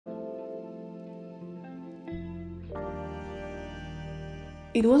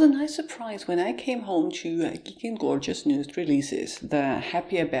It was a nice surprise when I came home to Geek and Gorgeous newest releases, the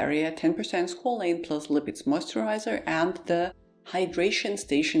Happier Barrier 10% Squalane plus Lipids Moisturizer and the Hydration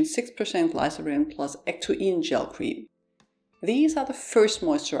Station 6% Glycerin plus Ectoine Gel Cream. These are the first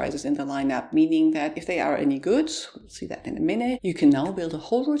moisturizers in the lineup, meaning that if they are any good, we'll see that in a minute, you can now build a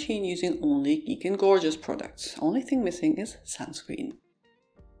whole routine using only Geek and Gorgeous products. Only thing missing is sunscreen.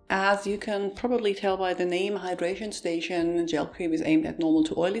 As you can probably tell by the name, Hydration Station Gel Cream is aimed at normal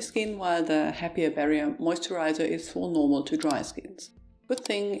to oily skin, while the Happier Barrier Moisturizer is for normal to dry skins. Good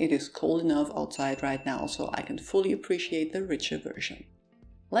thing it is cold enough outside right now, so I can fully appreciate the richer version.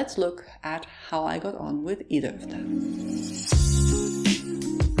 Let's look at how I got on with either of them.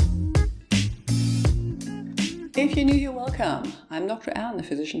 If you're new, you're welcome. I'm Dr. Anne, a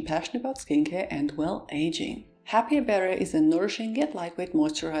physician passionate about skincare and well aging. Happier Barrier is a nourishing yet lightweight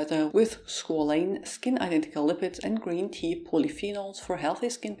moisturizer with squalane, skin-identical lipids and green tea polyphenols for healthy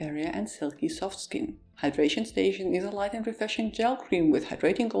skin barrier and silky soft skin. Hydration Station is a light and refreshing gel cream with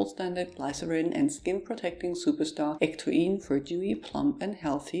hydrating gold standard glycerin and skin-protecting superstar Ectoine for dewy, plump and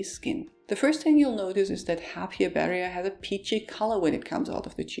healthy skin. The first thing you'll notice is that Happier Barrier has a peachy color when it comes out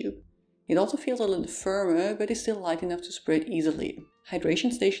of the tube. It also feels a little firmer, but is still light enough to spread easily.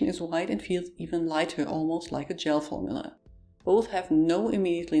 Hydration Station is white and feels even lighter, almost like a gel formula. Both have no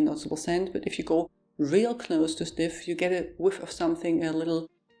immediately noticeable scent, but if you go real close to sniff, you get a whiff of something a little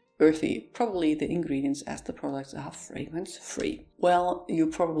earthy, probably the ingredients as the products are fragrance free. Well, you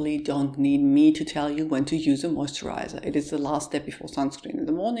probably don't need me to tell you when to use a moisturizer. It is the last step before sunscreen in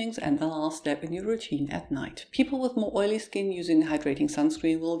the mornings and the last step in your routine at night. People with more oily skin using hydrating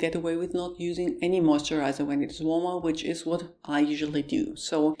sunscreen will get away with not using any moisturizer when it is warmer, which is what I usually do.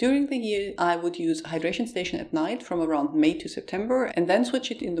 So during the year, I would use Hydration Station at night from around May to September and then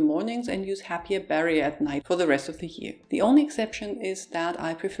switch it in the mornings and use Happier Barrier at night for the rest of the year. The only exception is that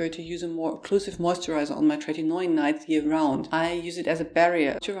I prefer to use a more occlusive moisturizer on my tretinoin nights year round. I use it as a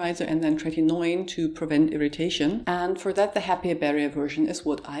barrier moisturizer and then tretinoin to prevent irritation, and for that the Happier Barrier version is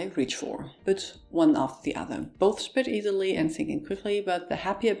what I reach for. But one after the other. Both spread easily and sink in quickly, but the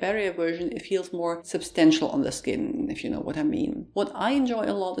Happier Barrier version, it feels more substantial on the skin, if you know what I mean. What I enjoy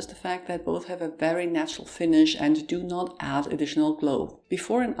a lot is the fact that both have a very natural finish and do not add additional glow.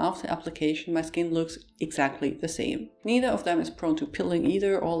 Before and after application, my skin looks exactly the same. Neither of them is prone to pilling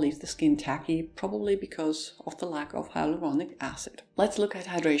either or leaves the skin tacky, probably because of the lack of hyaluronic acid. Let's look at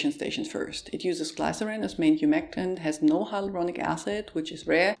Hydration Station first. It uses glycerin as main humectant, has no hyaluronic acid, which is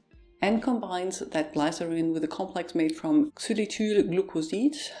rare, and combines that glycerin with a complex made from xylityl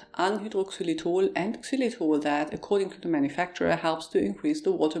glucosid, anhydroxylitol and xylitol that, according to the manufacturer, helps to increase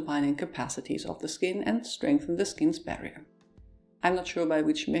the water binding capacities of the skin and strengthen the skin's barrier. I'm not sure by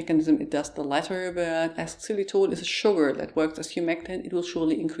which mechanism it does the latter, but as xylitol is a sugar that works as humectant, it will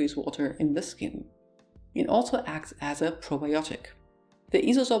surely increase water in the skin. It also acts as a probiotic. The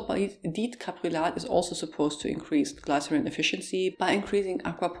isosorbide caprylat is also supposed to increase glycerin efficiency by increasing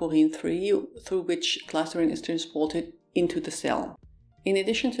aquaporin 3, through which glycerin is transported into the cell. In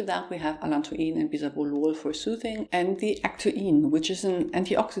addition to that, we have allantoin and bisabolol for soothing, and the Ectoine, which is an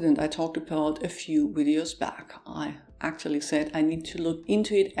antioxidant I talked about a few videos back. I actually said I need to look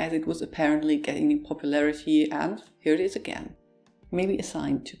into it as it was apparently gaining popularity, and here it is again. Maybe a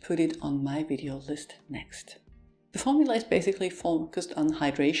sign to put it on my video list next. The formula is basically focused on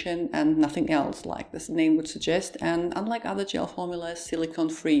hydration and nothing else, like this name would suggest, and unlike other gel formulas,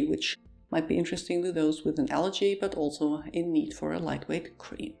 silicone-free, which might be interesting to those with an allergy, but also in need for a lightweight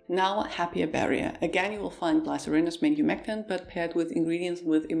cream. Now, Happier Barrier. Again, you will find glycerin as main humectant, but paired with ingredients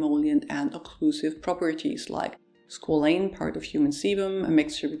with emollient and occlusive properties like squalane, part of human sebum, a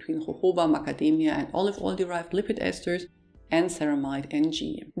mixture between jojoba, macadamia and olive oil-derived lipid esters, and ceramide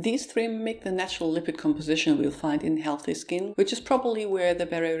NG. These three mimic the natural lipid composition we'll find in healthy skin, which is probably where the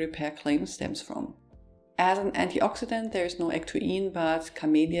barrier repair claim stems from. As an antioxidant, there is no Ectoine, but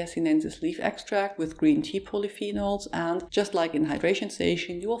Camellia sinensis leaf extract with green tea polyphenols, and just like in Hydration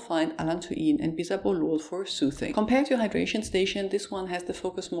Station, you will find allantoin and bisabolol for soothing. Compared to Hydration Station, this one has the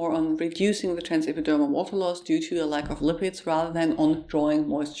focus more on reducing the transepidermal water loss due to a lack of lipids rather than on drawing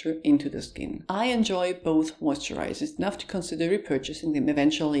moisture into the skin. I enjoy both moisturizers enough to consider repurchasing them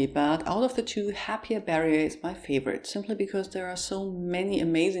eventually, but out of the two, Happier Barrier is my favorite, simply because there are so many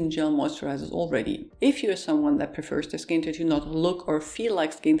amazing gel moisturizers already. If you are someone that prefers their skincare to not look or feel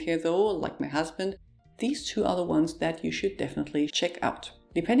like skincare though, like my husband, these two are the ones that you should definitely check out.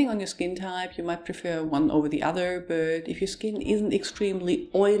 Depending on your skin type, you might prefer one over the other, but if your skin isn't extremely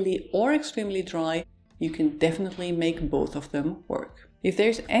oily or extremely dry, you can definitely make both of them work. If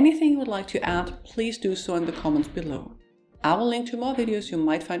there's anything you would like to add, please do so in the comments below. I will link to more videos you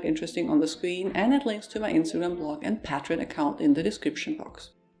might find interesting on the screen and add links to my Instagram blog and Patreon account in the description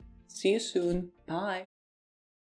box. See you soon. Bye.